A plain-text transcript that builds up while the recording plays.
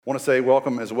I want to say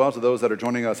welcome as well to those that are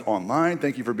joining us online.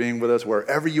 Thank you for being with us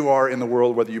wherever you are in the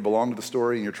world, whether you belong to the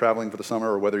story and you're traveling for the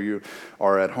summer or whether you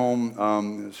are at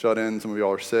home, shut in, some of y'all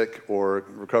are sick or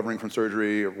recovering from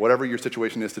surgery or whatever your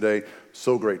situation is today.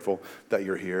 So grateful that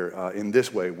you're here in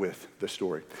this way with the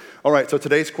story. All right, so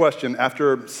today's question,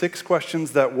 after 6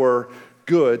 questions that were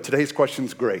good, today's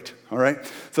question's great, all right?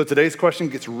 So today's question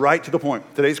gets right to the point.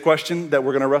 Today's question that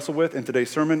we're going to wrestle with in today's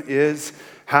sermon is,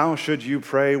 how should you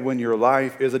pray when your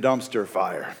life is a dumpster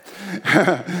fire?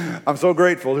 I'm so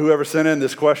grateful to whoever sent in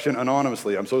this question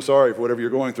anonymously. I'm so sorry for whatever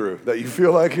you're going through, that you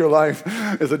feel like your life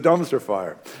is a dumpster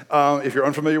fire. If you're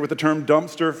unfamiliar with the term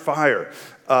dumpster fire,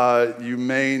 you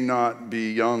may not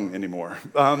be young anymore.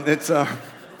 It's a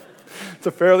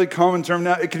fairly common term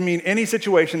now. It can mean any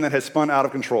situation that has spun out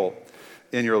of control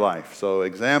in your life. So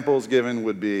examples given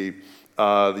would be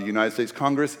the United States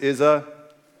Congress is a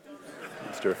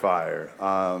dumpster fire.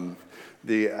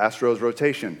 The Astros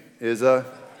rotation is a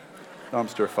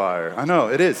dumpster fire. I know,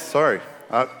 it is, sorry.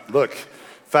 Look,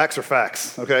 facts are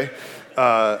facts, okay?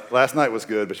 Last night was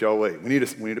good, but y'all wait. We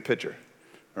need a pitcher,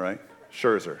 all right?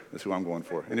 Scherzer is who I'm going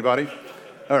for. Anybody?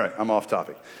 All right, I'm off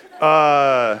topic.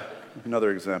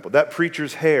 Another example. That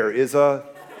preacher's hair is a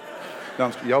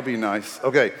dumpster. Y'all be nice.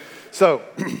 Okay. So,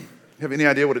 you have any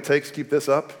idea what it takes to keep this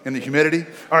up in the humidity?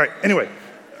 All right, anyway.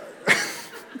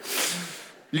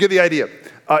 You get the idea.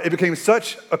 It became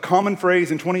such a common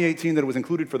phrase in 2018 that it was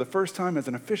included for the first time as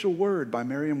an official word by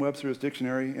Merriam-Webster's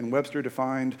dictionary, and Webster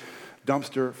defined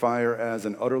dumpster fire as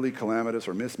an utterly calamitous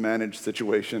or mismanaged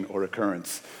situation or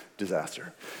occurrence,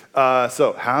 disaster.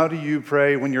 So, how do you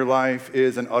pray when your life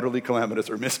is an utterly calamitous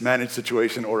or mismanaged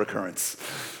situation or occurrence?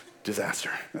 Disaster.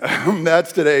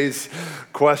 That's today's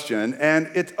question,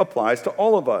 and it applies to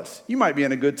all of us. You might be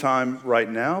in a good time right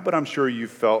now, but I'm sure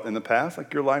you've felt in the past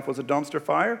like your life was a dumpster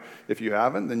fire. If you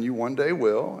haven't, then you one day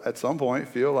will, at some point,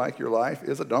 feel like your life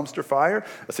is a dumpster fire,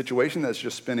 a situation that's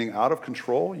just spinning out of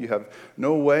control. You have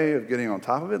no way of getting on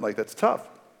top of it. Like, that's tough.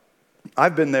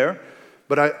 I've been there,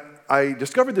 but I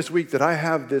discovered this week that I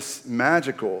have this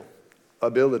magical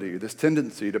ability, this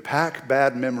tendency to pack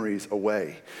bad memories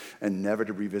away and never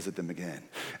to revisit them again,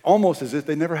 almost as if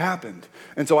they never happened.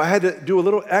 And so I had to do a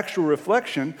little extra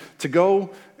reflection to go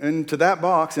into that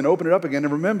box and open it up again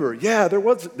and remember, yeah,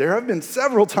 there have been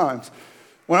several times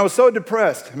when I was so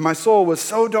depressed and my soul was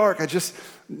so dark, I just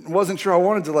wasn't sure I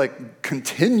wanted to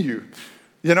continue,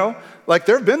 Like,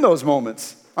 there have been those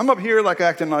moments. I'm up here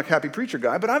acting like happy preacher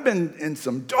guy, but I've been in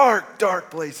some dark,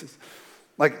 dark places.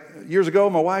 Like years ago,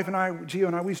 my wife and I, Gio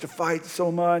and I, we used to fight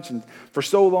so much and for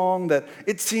so long that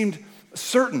it seemed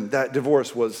certain that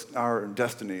divorce was our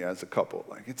destiny as a couple.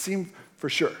 Like, it seemed for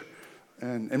sure.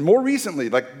 And more recently,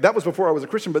 that was before I was a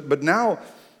Christian, but now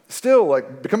still,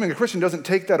 becoming a Christian doesn't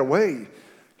take that away.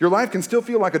 Your life can still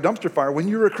feel like a dumpster fire when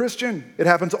you're a Christian. It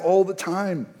happens all the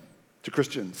time to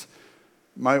Christians.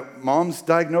 My mom's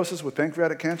diagnosis with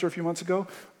pancreatic cancer a few months ago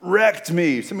wrecked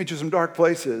me, sent me to some dark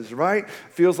places, right?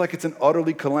 Feels like it's an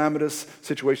utterly calamitous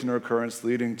situation or occurrence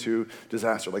leading to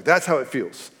disaster. That's how it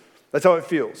feels. That's how it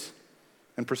feels.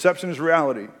 And perception is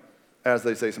reality, as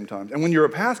they say sometimes. And when you're a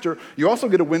pastor, you also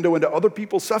get a window into other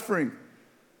people's suffering,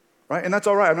 right? And that's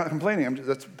all right. I'm not complaining.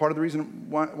 That's part of the reason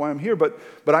why I'm here. But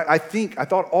I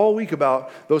thought all week about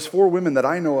those 4 women that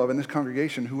I know of in this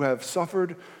congregation who have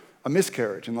suffered a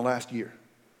miscarriage in the last year.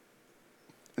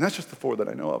 And that's just the 4 that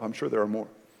I know of. I'm sure there are more.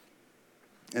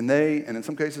 And in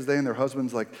some cases, they and their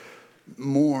husbands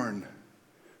mourn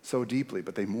so deeply,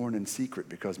 but they mourn in secret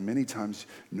because many times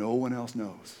no one else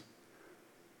knows,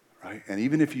 right? And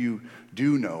even if you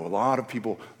do know, a lot of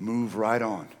people move right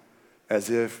on as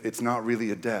if it's not really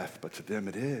a death, but to them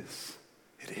it is.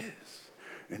 It is.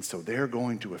 And so they're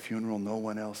going to a funeral no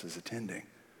one else is attending.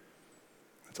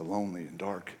 It's a lonely and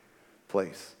dark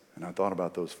place. And I thought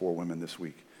about those 4 women this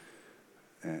week.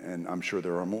 And I'm sure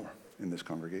there are more in this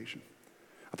congregation.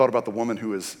 I thought about the woman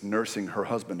who is nursing her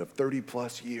husband of 30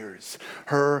 plus years,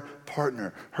 her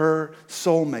partner, her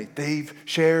soulmate. They've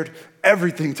shared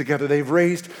everything together. They've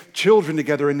raised children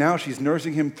together, and now she's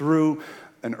nursing him through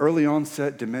an early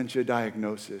onset dementia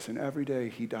diagnosis. And every day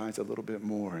he dies a little bit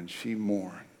more, and she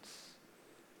mourns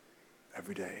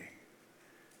every day.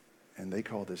 And they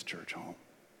call this church home.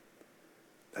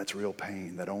 That's real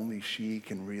pain that only she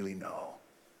can really know.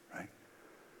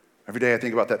 Every day I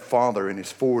think about that father in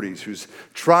his 40s who's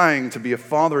trying to be a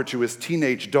father to his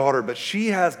teenage daughter, but she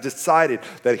has decided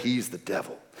that he's the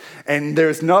devil. And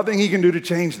there's nothing he can do to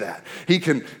change that.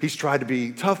 He's tried to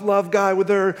be tough love guy with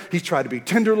her. He's tried to be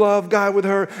tender love guy with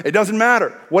her. It doesn't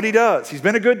matter what he does. He's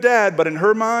been a good dad, but in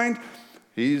her mind,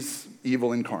 he's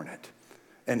evil incarnate.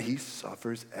 And he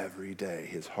suffers every day.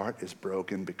 His heart is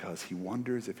broken because he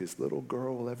wonders if his little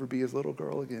girl will ever be his little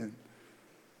girl again.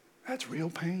 That's real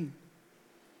pain.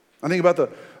 I think about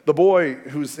the boy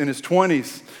who's in his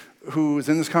 20s, who's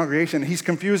in this congregation. He's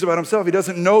confused about himself. He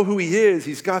doesn't know who he is.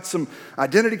 He's got some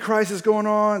identity crisis going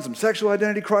on, some sexual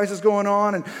identity crisis going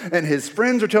on, and his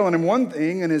friends are telling him one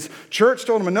thing, and his church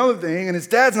told him another thing, and his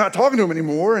dad's not talking to him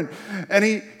anymore, and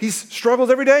he struggles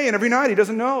every day and every night. He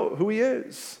doesn't know who he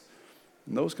is.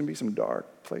 And those can be some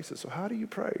dark places. So how do you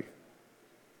pray?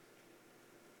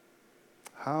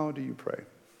 How do you pray?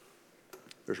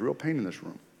 There's real pain in this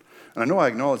room. And I know I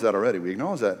acknowledged that already. We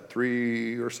acknowledged that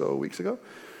 3 or so weeks ago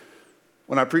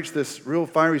when I preached this real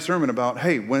fiery sermon about,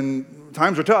 hey, when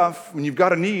times are tough, when you've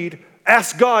got a need,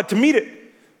 ask God to meet it.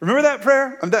 Remember that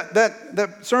prayer?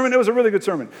 That sermon? It was a really good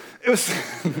sermon. It was,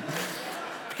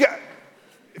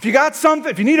 if you got something,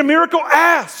 if you need a miracle,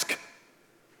 ask.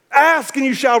 Ask and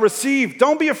you shall receive.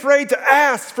 Don't be afraid to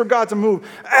ask for God to move.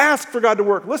 Ask for God to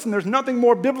work. Listen, there's nothing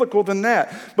more biblical than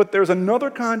that. But there's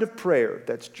another kind of prayer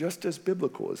that's just as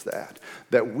biblical as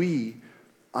that we,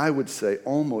 I would say,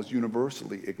 almost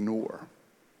universally ignore.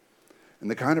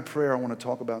 And the kind of prayer I want to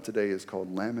talk about today is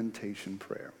called lamentation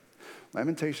prayer.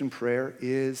 Lamentation prayer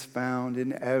is found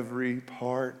in every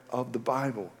part of the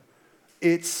Bible.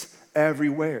 It's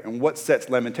everywhere. And what sets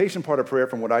lamentation part of prayer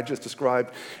from what I just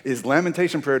described is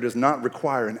lamentation prayer does not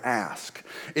require an ask.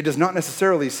 It does not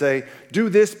necessarily say, do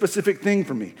this specific thing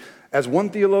for me. As one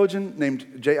theologian named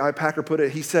J.I. Packer put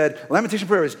it, he said, lamentation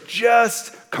prayer is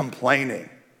just complaining.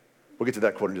 We'll get to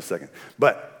that quote in just a second.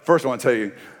 But first I want to tell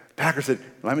you, Packer said,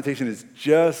 lamentation is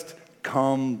just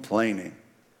complaining.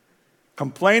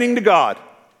 Complaining to God.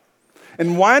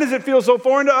 And why does it feel so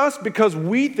foreign to us? Because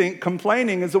we think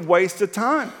complaining is a waste of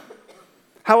time.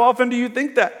 How often do you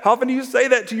think that? How often do you say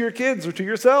that to your kids or to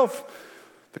yourself?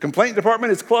 The complaint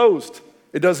department is closed.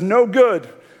 It does no good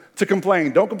to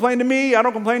complain. Don't complain to me. I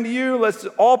don't complain to you. Let's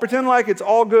all pretend like it's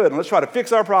all good, and let's try to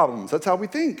fix our problems. That's how we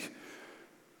think.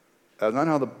 That's not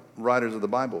how the writers of the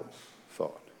Bible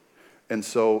thought. And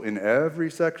so in every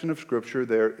section of Scripture,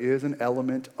 there is an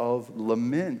element of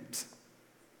lament.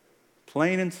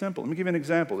 Plain and simple. Let me give you an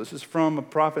example. This is from a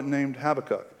prophet named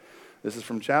Habakkuk. This is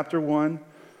from chapter 1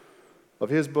 of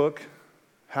his book,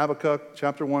 Habakkuk,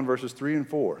 chapter 1, verses 3 and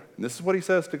 4. And this is what he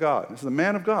says to God. This is a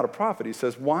man of God, a prophet. He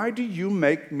says, why do you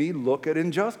make me look at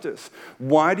injustice?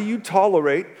 Why do you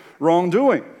tolerate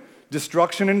wrongdoing?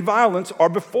 Destruction and violence are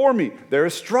before me. There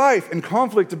is strife and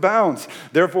conflict abounds.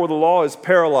 Therefore the law is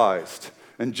paralyzed,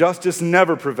 and justice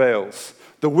never prevails.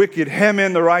 The wicked hem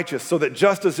in the righteous, so that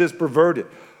justice is perverted.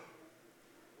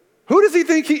 Who does he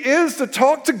think he is to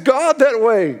talk to God that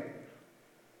way?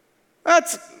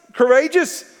 That's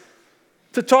courageous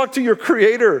to talk to your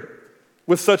Creator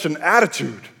with such an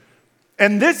attitude.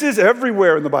 And this is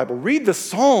everywhere in the Bible. Read the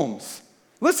Psalms.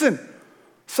 Listen,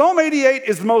 Psalm 88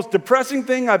 is the most depressing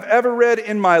thing I've ever read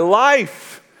in my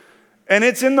life. And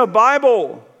it's in the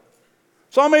Bible.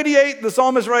 Psalm 88, the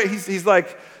psalmist, right? He's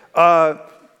like, I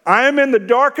am in the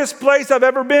darkest place I've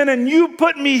ever been, and you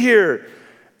put me here.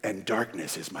 And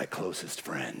darkness is my closest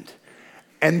friend.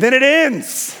 And then it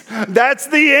ends. That's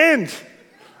the end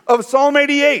of Psalm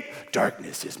 88.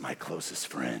 Darkness is my closest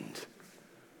friend.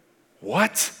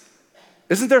 What?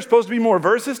 Isn't there supposed to be more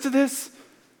verses to this?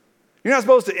 You're not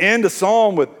supposed to end a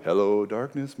psalm with, hello,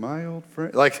 darkness, my old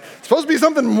friend. Like, it's supposed to be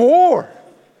something more.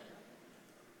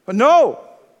 But no,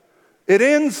 it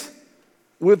ends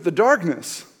with the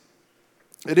darkness.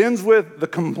 It ends with the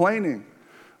complaining,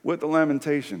 with the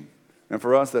lamentation. And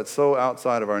for us, that's so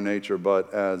outside of our nature,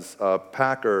 but as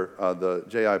Packer, the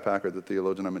J.I. Packer, the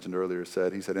theologian I mentioned earlier,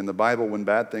 said, he said, in the Bible, when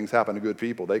bad things happen to good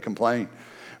people, they complain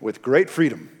with great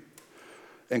freedom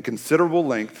and considerable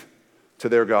length to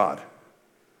their God.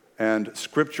 And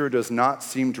Scripture does not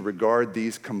seem to regard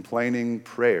these complaining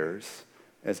prayers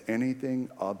as anything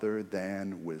other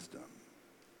than wisdom.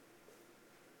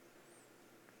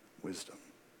 Wisdom.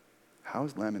 How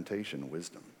is lamentation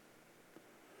wisdom?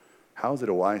 How is it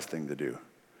a wise thing to do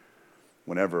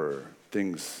whenever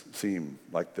things seem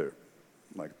like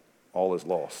all is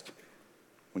lost?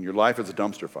 When your life is a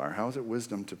dumpster fire, how is it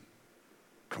wisdom to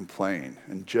complain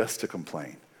and just to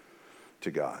complain to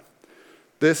God?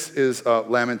 This is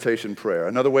lamentation prayer.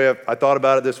 Another way I thought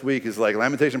about it this week is like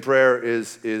lamentation prayer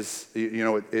is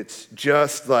it's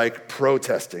just like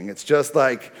protesting. It's just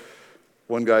like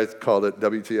one guy called it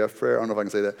WTF prayer. I don't know if I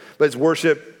can say that, but it's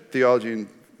worship, theology, and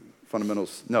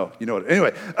fundamentals. No, you know what?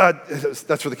 Anyway,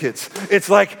 that's for the kids. It's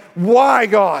like, why,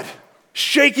 God?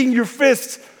 Shaking your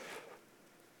fists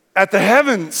at the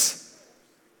heavens.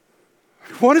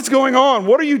 What is going on?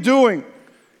 What are you doing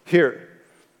here?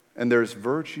 And there's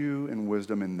virtue and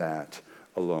wisdom in that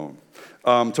alone.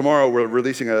 Tomorrow we're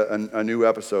releasing a new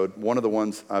episode, one of the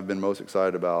ones I've been most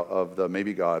excited about, of the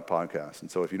Maybe God podcast.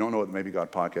 And so if you don't know what the Maybe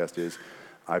God podcast is,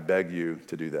 I beg you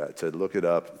to do that, to look it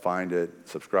up, find it,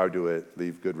 subscribe to it,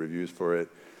 leave good reviews for it.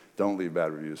 Don't leave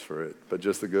bad reviews for it, but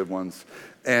just the good ones.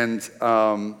 And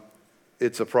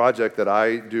it's a project that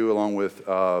I do along with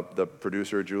the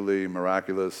producer, Julie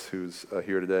Miraculous, who's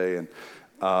here today.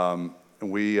 And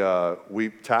we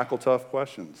tackle tough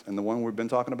questions. And the one we've been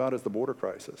talking about is the border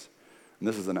crisis. And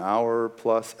this is an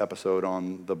hour-plus episode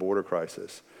on the border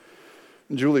crisis.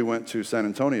 Julie went to San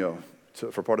Antonio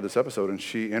for part of this episode, and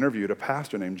she interviewed a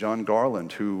pastor named John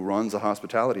Garland, who runs a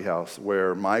hospitality house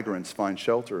where migrants find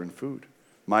shelter and food.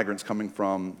 Migrants coming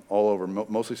from all over,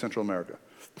 mostly Central America.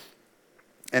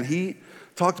 And he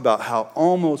talked about how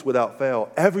almost without fail,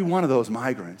 every one of those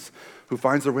migrants who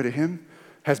finds their way to him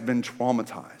has been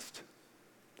traumatized.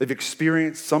 They've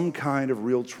experienced some kind of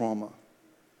real trauma.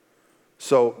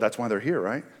 So that's why they're here,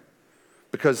 right?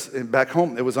 Because back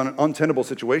home, it was an untenable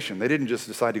situation. They didn't just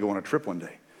decide to go on a trip one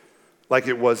day. Like,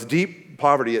 it was deep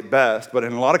poverty at best, but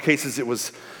in a lot of cases it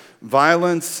was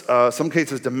violence, some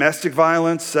cases domestic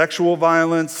violence, sexual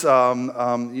violence,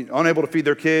 unable to feed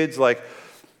their kids, like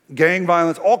gang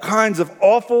violence, all kinds of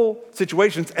awful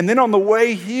situations. And then on the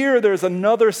way here, there's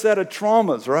another set of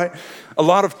traumas, right? A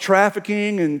lot of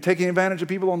trafficking and taking advantage of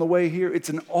people on the way here. It's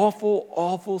an awful,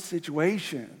 awful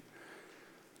situation.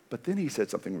 But then he said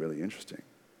something really interesting.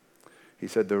 He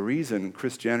said the reason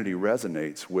Christianity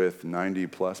resonates with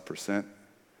 90+%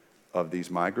 of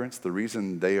these migrants, the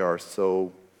reason they are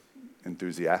so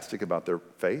enthusiastic about their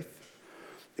faith,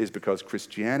 is because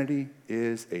Christianity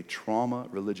is a trauma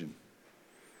religion.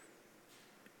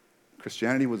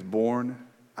 Christianity was born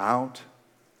out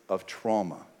of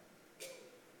trauma.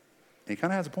 And he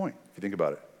kind of has a point, if you think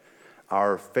about it.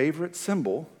 Our favorite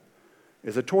symbol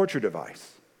is a torture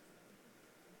device,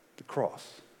 the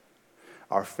cross.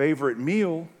 Our favorite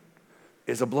meal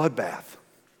is a bloodbath.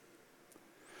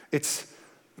 It's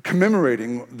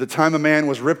commemorating the time a man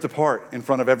was ripped apart in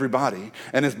front of everybody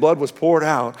and his blood was poured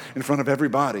out in front of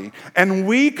everybody. And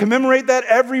we commemorate that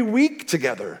every week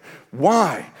together.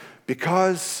 Why?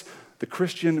 Because the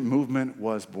Christian movement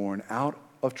was born out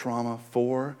of trauma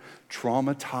for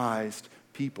traumatized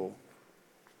people.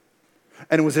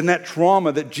 And it was in that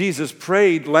trauma that Jesus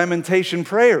prayed lamentation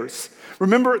prayers.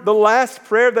 Remember, the last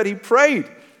prayer that he prayed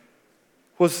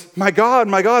was, my God,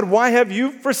 why have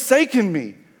you forsaken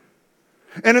me?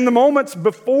 And in the moments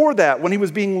before that, when he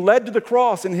was being led to the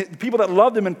cross and the people that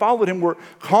loved him and followed him were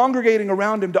congregating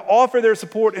around him to offer their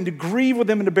support and to grieve with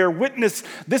him and to bear witness,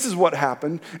 this is what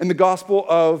happened in the Gospel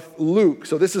of Luke.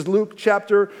 So this is Luke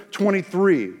chapter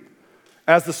 23.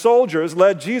 As the soldiers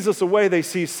led Jesus away, they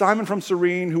seized Simon from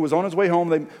Cyrene, who was on his way home.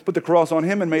 They put the cross on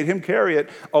him and made him carry it.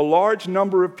 A large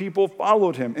number of people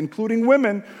followed him, including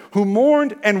women who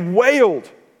mourned and wailed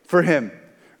for him.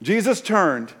 Jesus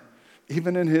turned,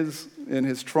 even in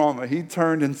his trauma, he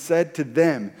turned and said to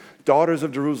them, daughters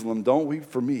of Jerusalem, don't weep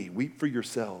for me, weep for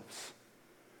yourselves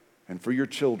and for your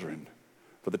children.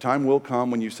 For the time will come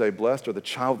when you say, blessed are the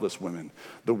childless women,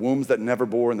 the wombs that never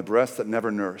bore and the breasts that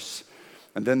never nurse.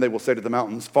 And then they will say to the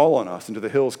mountains, fall on us, and to the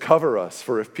hills, cover us.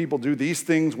 For if people do these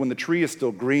things when the tree is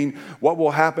still green, what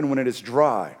will happen when it is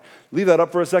dry? Leave that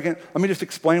up for a second. Let me just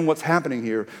explain what's happening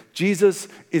here. Jesus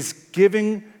is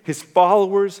giving his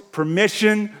followers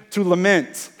permission to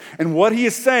lament. And what he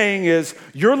is saying is,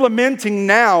 you're lamenting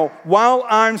now while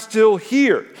I'm still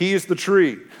here. He is the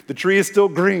tree. The tree is still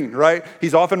green, right?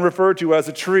 He's often referred to as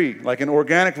a tree, like an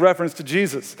organic reference to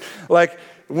Jesus. Like,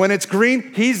 when it's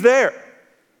green, he's there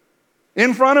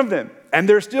in front of them. And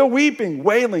they're still weeping,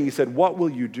 wailing. He said, what will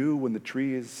you do when the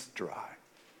tree is dry?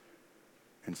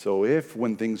 And so if,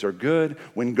 when things are good,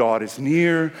 when God is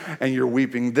near and you're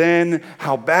weeping then,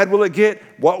 how bad will it get?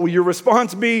 What will your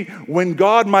response be when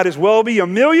God might as well be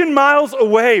 1,000,000 miles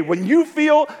away? When you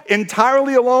feel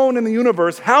entirely alone in the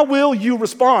universe, how will you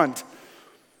respond?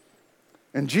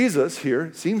 And Jesus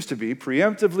here seems to be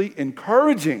preemptively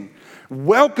encouraging,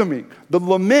 welcoming the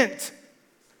lament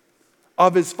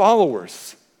of his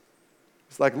followers.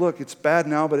 It's like, look, it's bad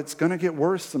now, but it's going to get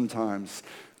worse sometimes.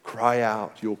 Cry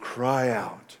out. You'll cry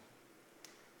out.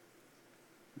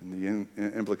 And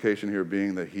the implication here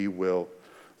being that he will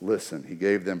listen. He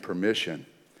gave them permission.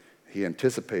 He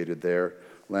anticipated their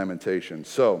lamentation.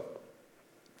 So,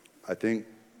 I think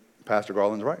Pastor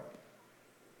Garland's right.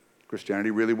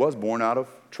 Christianity really was born out of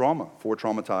trauma for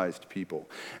traumatized people.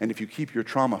 And if you keep your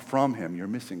trauma from him, you're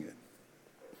missing it.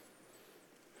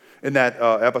 In that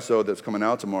episode that's coming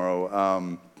out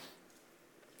tomorrow,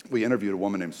 we interviewed a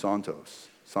woman named Santos.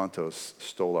 Santos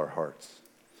stole our hearts.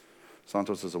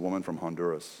 Santos is a woman from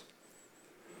Honduras.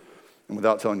 And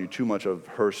without telling you too much of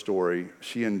her story,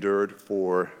 she endured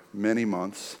for many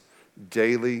months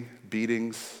daily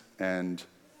beatings and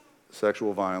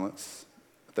sexual violence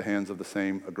at the hands of the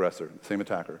same aggressor, the same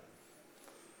attacker.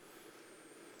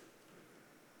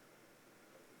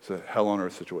 It's a hell on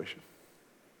earth situation.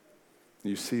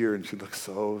 You see her and she looks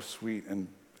so sweet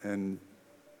and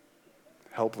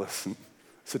helpless in a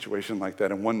situation like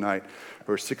that. And one night,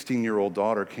 her 16-year-old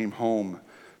daughter came home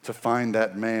to find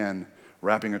that man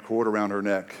wrapping a cord around her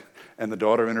neck. And the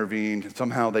daughter intervened.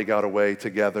 Somehow they got away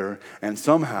together. And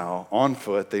somehow, on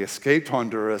foot, they escaped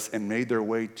Honduras and made their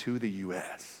way to the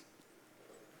U.S.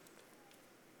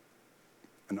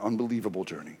 An unbelievable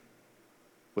journey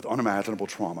with unimaginable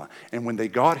trauma. And when they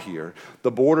got here,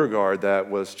 the border guard that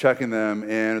was checking them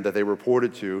in, that they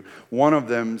reported to, one of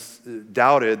them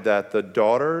doubted that the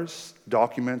daughter's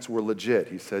documents were legit.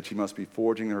 He said she must be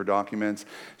forging her documents.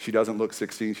 She doesn't look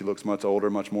 16. She looks much older,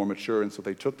 much more mature. And so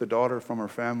they took the daughter from her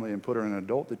family and put her in an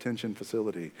adult detention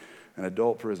facility, an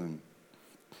adult prison,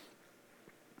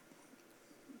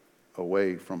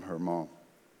 away from her mom.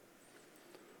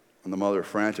 And the mother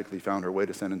frantically found her way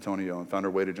to San Antonio and found her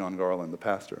way to John Garland, the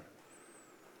pastor.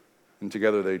 And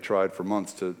together they tried for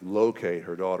months to locate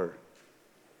her daughter.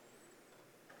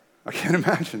 I can't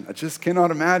imagine. I just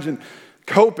cannot imagine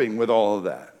coping with all of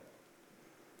that.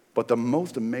 But the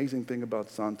most amazing thing about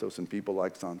Santos and people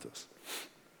like Santos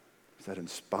is that in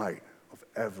spite of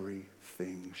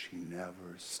everything, she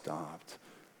never stopped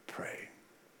praying.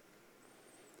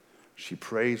 She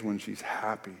prays when she's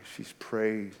happy. She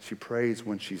prays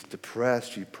when she's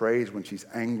depressed. She prays when she's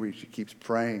angry. She keeps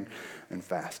praying and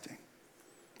fasting.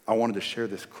 I wanted to share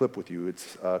this clip with you.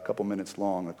 It's a couple minutes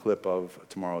long, a clip of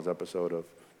tomorrow's episode of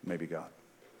Maybe God.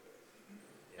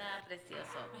 Está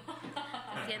precioso.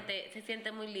 Se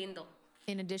siente muy lindo.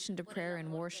 In addition to prayer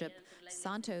and worship,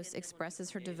 Santos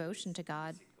expresses her devotion to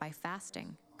God by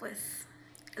fasting. Pues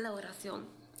la oración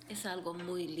es algo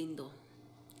muy lindo.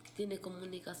 Tiene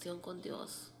comunicación con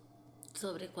Dios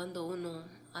sobre cuando uno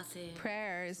hace.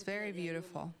 Prayer is very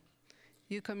beautiful.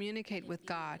 You communicate with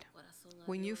God.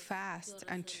 When you fast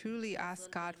and truly ask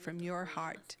God from your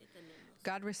heart,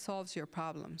 God resolves your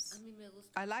problems.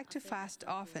 I like to fast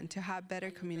often to have better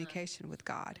communication with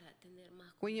God.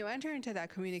 When you enter into that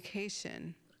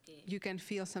communication, you can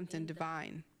feel something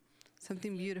divine,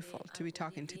 something beautiful to be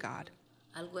talking to God.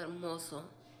 Algo hermoso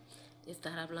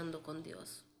estar hablando con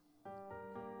Dios.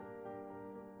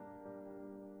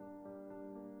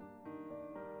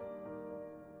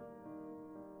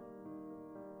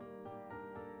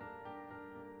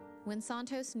 When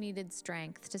Santos needed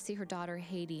strength to see her daughter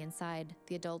Haiti inside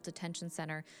the adult detention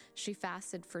center, she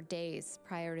fasted for days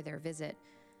prior to their visit.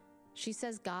 She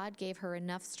says God gave her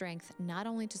enough strength not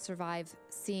only to survive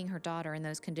seeing her daughter in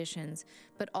those conditions,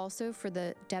 but also for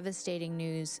the devastating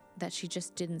news that she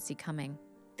just didn't see coming.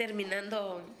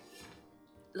 Terminando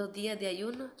los días de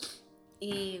ayuno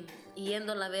y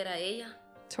yéndola a ver a ella.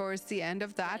 Towards the end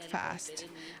of that fast,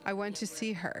 I went to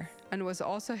see her and was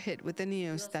also hit with the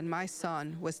news that my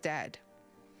son was dead.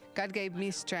 God gave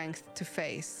me strength to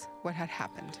face what had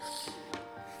happened.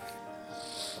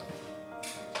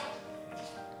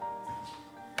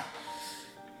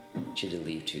 She had to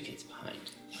leave 2 kids behind.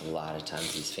 A lot of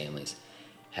times these families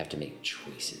have to make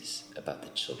choices about the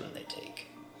children they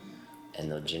take. And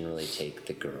they'll generally take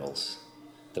the girls,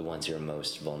 the ones who are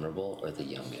most vulnerable, or the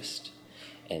youngest.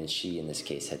 And she, in this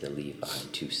case, had to leave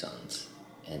behind 2 sons.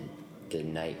 And the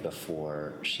night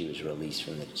before she was released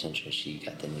from the detention, she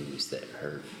got the news that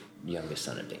her youngest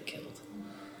son had been killed.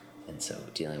 And so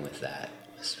dealing with that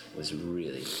was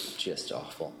really just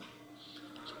awful.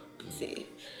 Sí,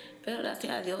 pero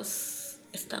gracias a Dios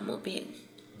estamos bien.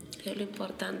 Es lo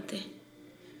importante,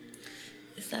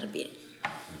 estar bien.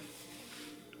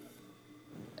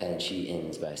 And she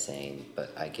ends by saying,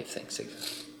 but I give thanks to God.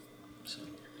 So.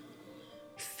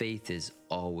 Faith is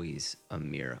always a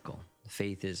miracle.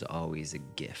 Faith is always a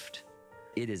gift.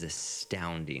 It is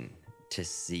astounding to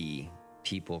see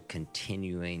people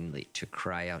continuing to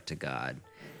cry out to God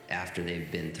after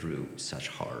they've been through such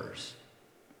horrors.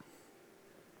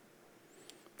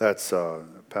 That's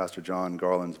Pastor John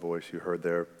Garland's voice you heard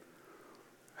there.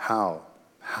 How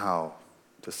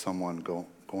does someone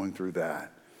going through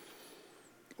that,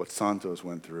 what Santos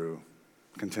went through,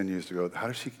 continues to go, how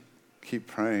does she keep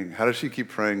praying? How does she keep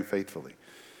praying faithfully?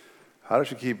 How does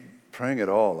she keep praying at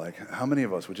all? Like, how many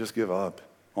of us would just give up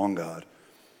on God?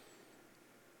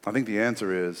 I think the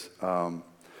answer is that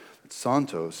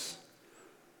Santos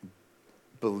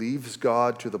believes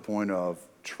God to the point of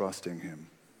trusting him.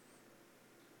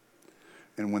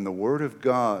 And when the Word of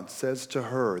God says to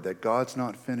her that God's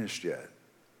not finished yet,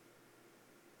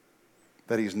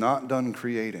 that He's not done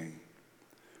creating,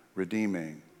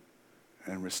 redeeming,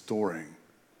 and restoring,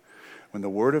 when the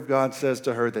Word of God says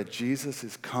to her that Jesus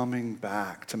is coming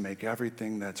back to make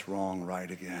everything that's wrong right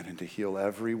again and to heal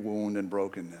every wound and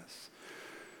brokenness,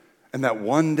 and that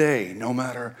one day, no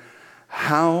matter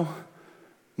how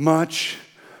much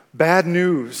bad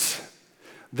news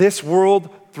this world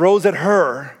throws at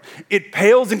her, it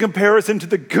pales in comparison to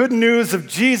the good news of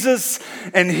Jesus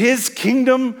and His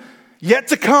kingdom yet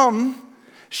to come,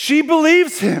 she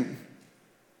believes Him.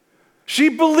 She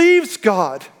believes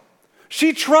God.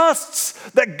 She trusts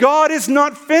that God is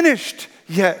not finished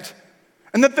yet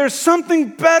and that there's something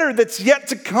better that's yet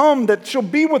to come, that she'll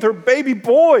be with her baby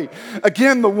boy.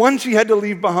 Again, the one she had to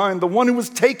leave behind, the one who was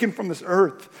taken from this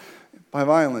earth by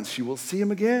violence. She will see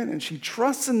him again, and she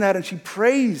trusts in that, and she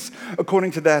prays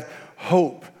according to that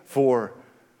hope for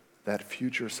that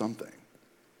future something.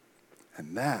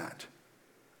 And that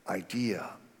idea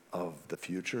of the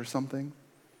future something,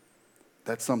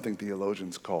 that's something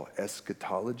theologians call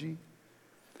eschatology,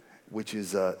 which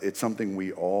is it's something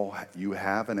you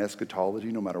have an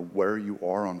eschatology no matter where you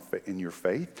are in your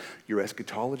faith. Your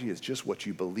eschatology is just what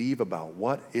you believe about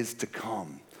what is to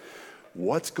come,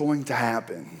 what's going to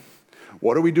happen.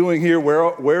 What are we doing here?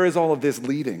 Where is all of this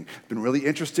leading? It's been really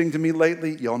interesting to me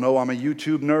lately. Y'all know I'm a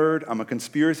YouTube nerd. I'm a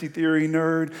conspiracy theory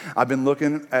nerd. I've been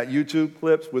looking at YouTube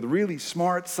clips with really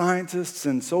smart scientists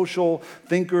and social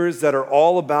thinkers that are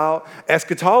all about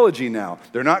eschatology now.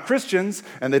 They're not Christians,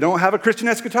 and they don't have a Christian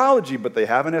eschatology, but they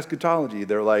have an eschatology.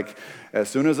 They're like, as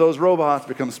soon as those robots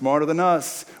become smarter than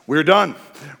us, we're done.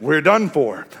 We're done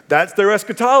for. That's their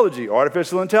eschatology.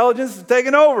 Artificial intelligence is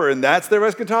taking over, and that's their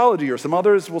eschatology. Or some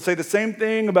others will say the same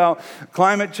thing about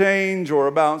climate change or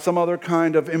about some other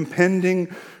kind of impending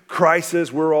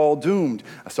crisis. We're all doomed.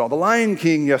 I saw The Lion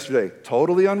King yesterday.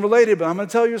 Totally unrelated, but I'm going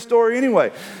to tell you a story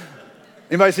anyway.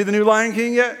 Anybody see the new Lion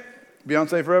King yet?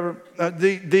 Beyonce Forever?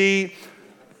 The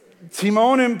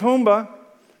Timon and Pumbaa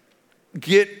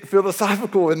get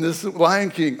philosophical in this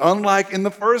Lion King. Unlike in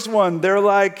the first one, they're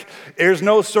like, there's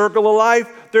no circle of life,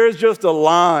 there's just a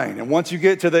line. And once you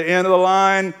get to the end of the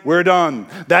line, we're done.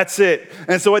 That's it.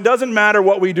 And so it doesn't matter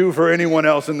what we do for anyone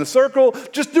else in the circle,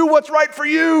 just do what's right for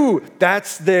you.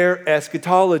 That's their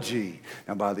eschatology.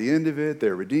 Now, by the end of it,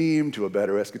 they're redeemed to a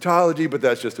better eschatology, but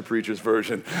that's just a preacher's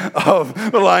version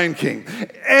of the Lion King.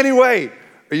 Anyway,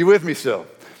 are you with me still?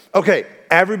 Okay,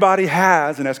 everybody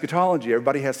has an eschatology.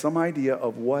 Everybody has some idea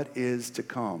of what is to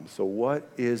come. So what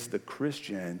is the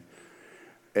Christian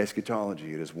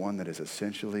eschatology? It is one that is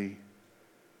essentially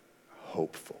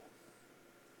hopeful.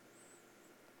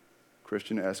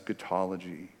 Christian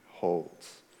eschatology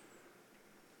holds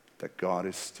that God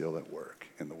is still at work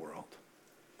in the world.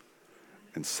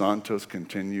 And Santos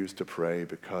continues to pray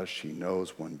because she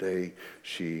knows one day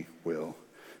she will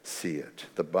see it.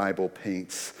 The Bible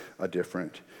paints a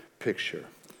different picture.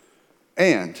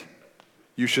 And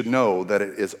you should know that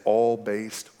it is all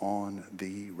based on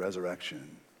the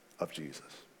resurrection of Jesus.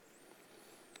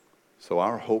 So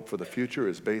our hope for the future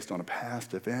is based on a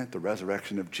past event. The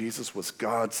resurrection of Jesus was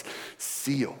God's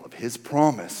seal of His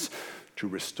promise to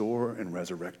restore and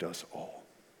resurrect us all.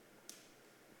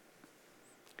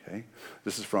 Okay?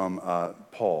 This is from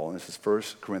Paul, and this is 1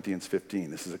 Corinthians 15.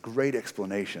 This is a great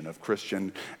explanation of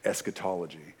Christian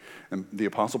eschatology. And the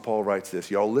Apostle Paul writes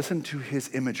this. Y'all listen to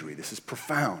his imagery. This is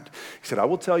profound. He said, I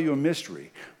will tell you a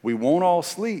mystery. We won't all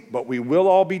sleep, but we will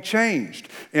all be changed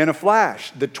in a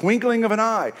flash, the twinkling of an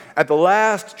eye, at the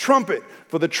last trumpet.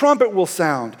 For the trumpet will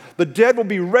sound. The dead will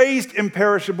be raised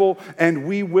imperishable, and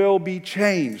we will be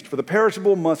changed. For the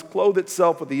perishable must clothe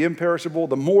itself with the imperishable,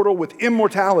 the mortal with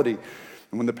immortality.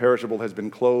 And when the perishable has been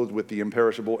clothed with the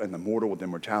imperishable and the mortal with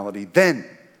immortality, then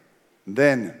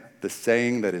the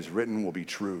saying that is written will be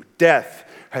true. Death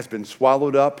has been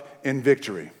swallowed up in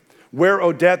victory. Where,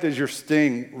 O death, is your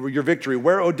sting, your victory?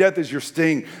 Where, O death, is your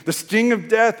sting? The sting of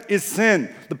death is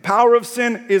sin. The power of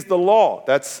sin is the law.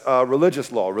 That's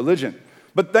religious law, religion.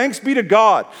 But thanks be to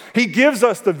God, He gives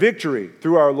us the victory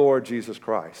through our Lord Jesus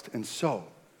Christ. And so,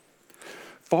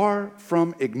 far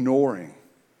from ignoring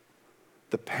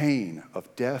the pain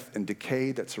of death and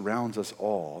decay that surrounds us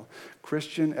all,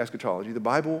 Christian eschatology, the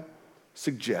Bible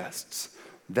suggests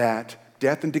that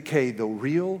death and decay, though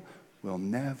real, will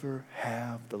never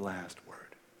have the last word.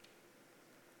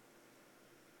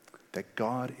 That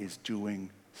God is doing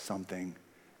something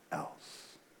else.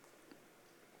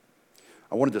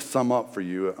 I wanted to sum up for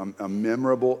you a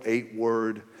memorable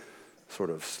 8-word sort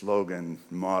of slogan,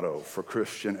 motto for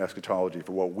Christian eschatology,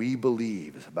 for what we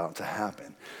believe is about to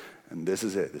happen. And this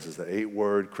is it. This is the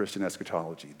 8-word Christian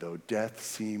eschatology. Though death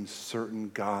seems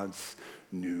certain, God's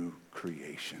new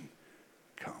creation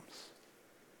comes.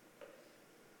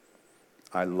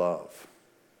 I love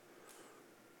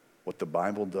what the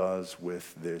Bible does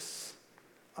with this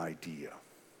idea.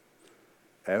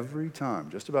 Every time,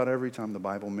 just about every time the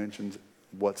Bible mentions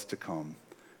what's to come,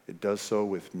 it does so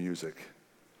with music,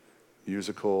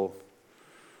 musical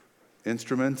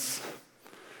instruments,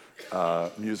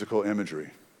 musical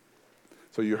imagery.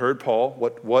 So you heard Paul.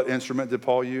 What instrument did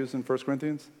Paul use in 1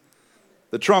 Corinthians?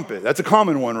 The trumpet. That's a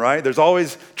common one, right? There's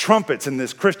always trumpets in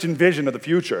this Christian vision of the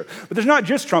future. But there's not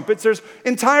just trumpets. There's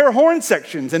entire horn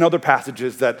sections in other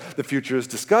passages that the future is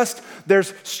discussed.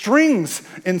 There's strings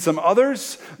in some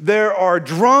others. There are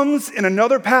drums in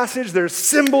another passage. There's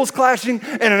cymbals clashing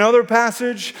in another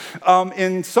passage.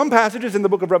 In some passages in the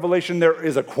book of Revelation, there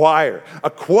is a choir. A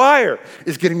choir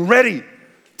is getting ready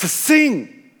to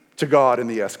sing to God in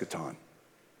the eschaton.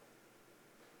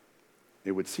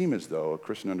 It would seem as though a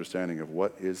Christian understanding of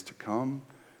what is to come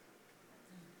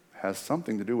has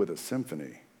something to do with a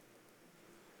symphony.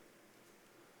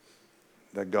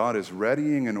 That God is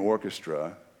readying an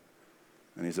orchestra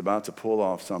and he's about to pull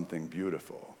off something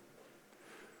beautiful.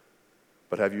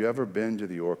 But have you ever been to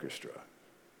the orchestra?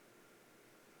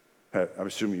 I'm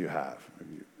assuming you have.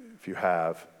 If you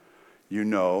have, you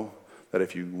know that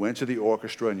if you went to the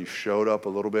orchestra and you showed up a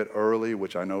little bit early,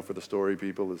 which I know for the story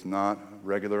people is not a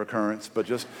regular occurrence, but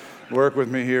just work with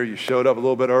me here. You showed up a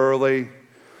little bit early.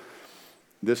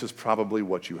 This is probably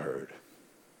what you heard.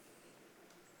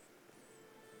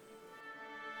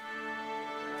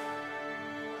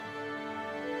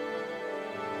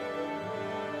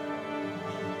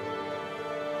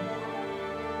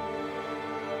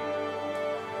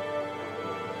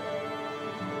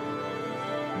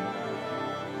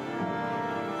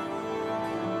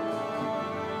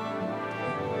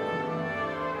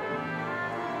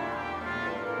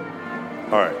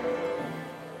 All right.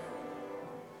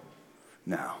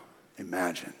 Now,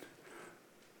 imagine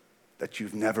that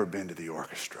you've never been to the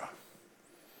orchestra.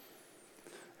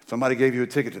 If somebody gave you a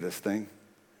ticket to this thing,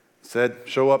 said,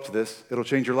 show up to this, it'll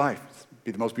change your life. It'll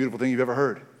be the most beautiful thing you've ever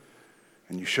heard.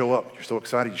 And you show up, you're so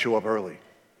excited, you show up early.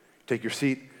 You take your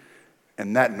seat,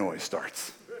 and that noise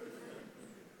starts.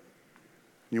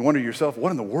 You wonder to yourself,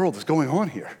 what in the world is going on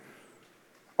here?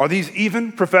 Are these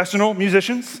even professional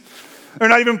musicians? They're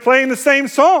not even playing the same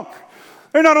song.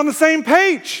 They're not on the same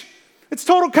page. It's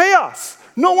total chaos.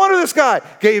 No wonder this guy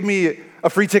gave me a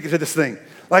free ticket to this thing.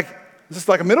 Like, is this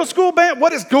like a middle school band?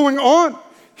 What is going on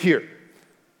here?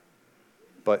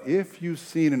 But if you've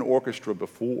seen an orchestra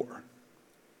before,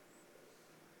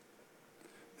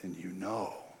 then you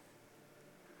know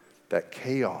that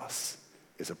chaos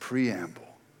is a preamble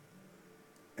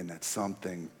and that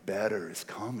something better is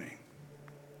coming.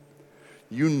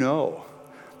 You know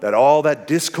that all that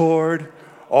discord,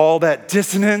 all that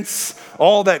dissonance,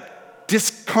 all that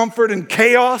discomfort and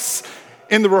chaos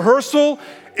in the rehearsal,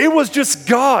 it was just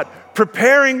God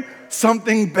preparing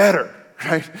something better,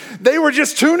 right? They were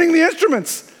just tuning the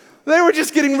instruments. They were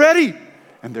just getting ready.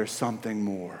 And there's something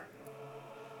more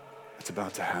that's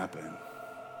about to happen.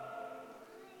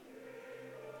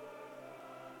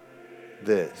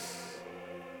 This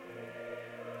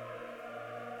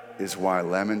is why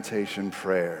lamentation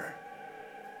prayer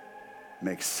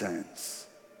makes sense.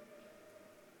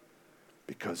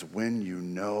 Because when you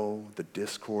know the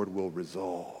discord will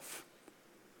resolve,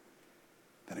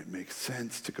 then it makes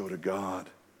sense to go to God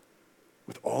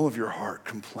with all of your heart,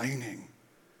 complaining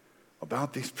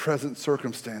about these present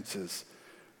circumstances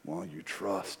while you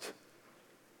trust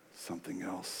something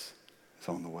else is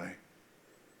on the way.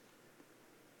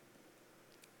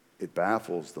 It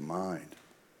baffles the mind,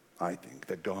 I think,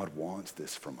 that God wants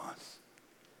this from us.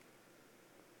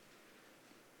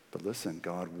 But listen,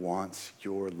 God wants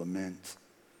your lament.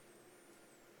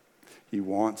 He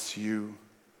wants you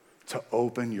to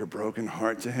open your broken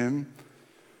heart to him,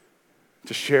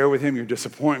 to share with him your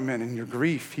disappointment and your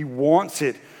grief. He wants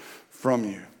it from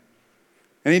you.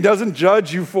 And he doesn't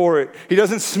judge you for it. He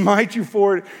doesn't smite you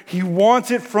for it. He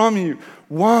wants it from you.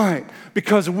 Why?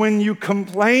 Because when you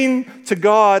complain to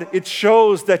God, it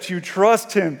shows that you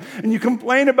trust him. And you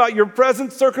complain about your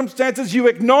present circumstances, you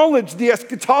acknowledge the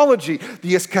eschatology,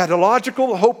 the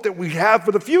eschatological hope that we have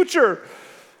for the future.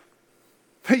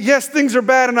 Yes, things are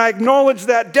bad, and I acknowledge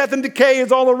that. Death and decay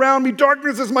is all around me.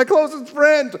 Darkness is my closest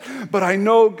friend. But I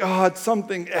know, God,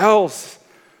 something else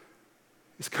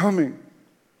is coming.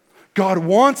 God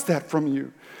wants that from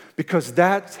you because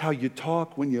that's how you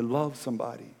talk when you love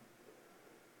somebody.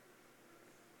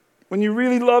 When you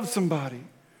really love somebody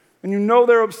and you know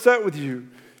they're upset with you,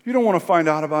 You don't want to find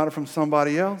out about it from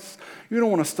somebody else. You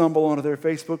don't want to stumble onto their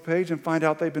Facebook page and find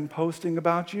out they've been posting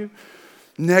about you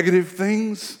negative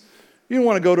things. You don't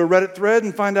want to go to a Reddit thread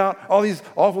and find out all these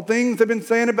awful things they've been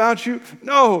saying about you.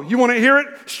 No, you want to hear it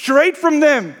straight from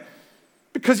them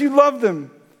because you love them.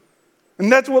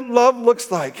 And that's what love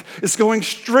looks like. It's going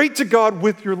straight to God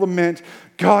with your lament.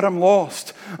 God, I'm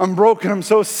lost. I'm broken. I'm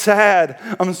so sad.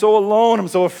 I'm so alone. I'm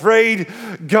so afraid.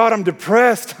 God, I'm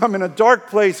depressed. I'm in a dark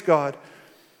place, God.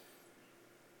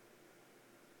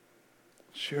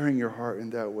 Sharing your heart in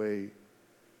that way,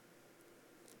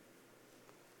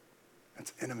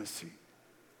 that's intimacy.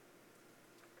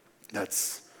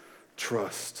 That's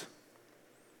trust.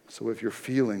 So if you're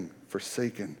feeling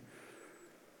forsaken,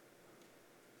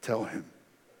 tell him.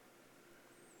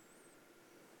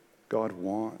 God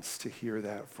wants to hear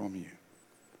that from you.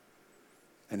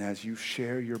 And as you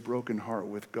share your broken heart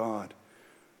with God,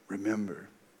 remember,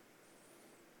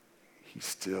 he's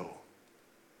still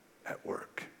at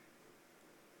work,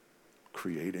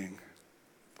 creating,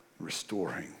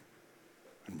 restoring,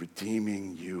 and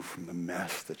redeeming you from the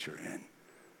mess that you're in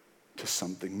to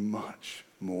something much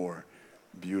more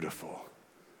beautiful.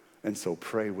 And so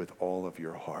pray with all of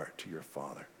your heart to your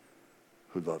Father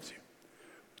who loves you.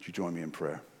 Would you join me in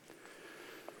prayer?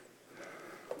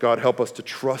 God, help us to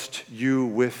trust you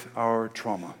with our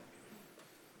trauma.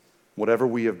 Whatever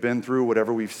we have been through,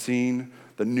 whatever we've seen,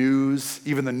 the news,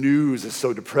 even the news is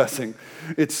so depressing.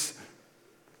 It's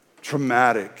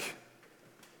traumatic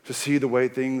to see the way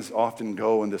things often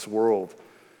go in this world.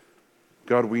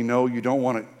 God, we know you don't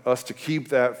want us to keep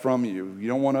that from you. You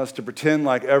don't want us to pretend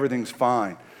like everything's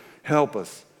fine. Help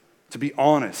us to be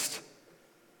honest,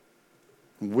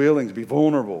 willing to be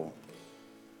vulnerable,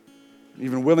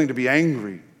 even willing to be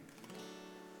angry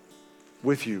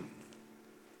with you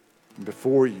and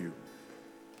before you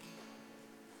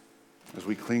as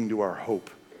we cling to our hope.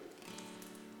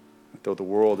 That though the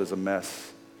world is a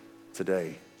mess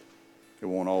today, it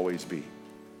won't always be.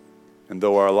 And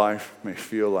though our life may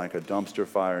feel like a dumpster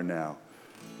fire now,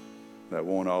 that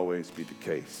won't always be the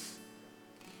case.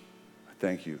 I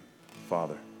thank you,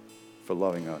 Father, for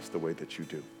loving us the way that you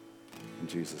do. In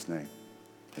Jesus' name,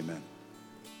 amen.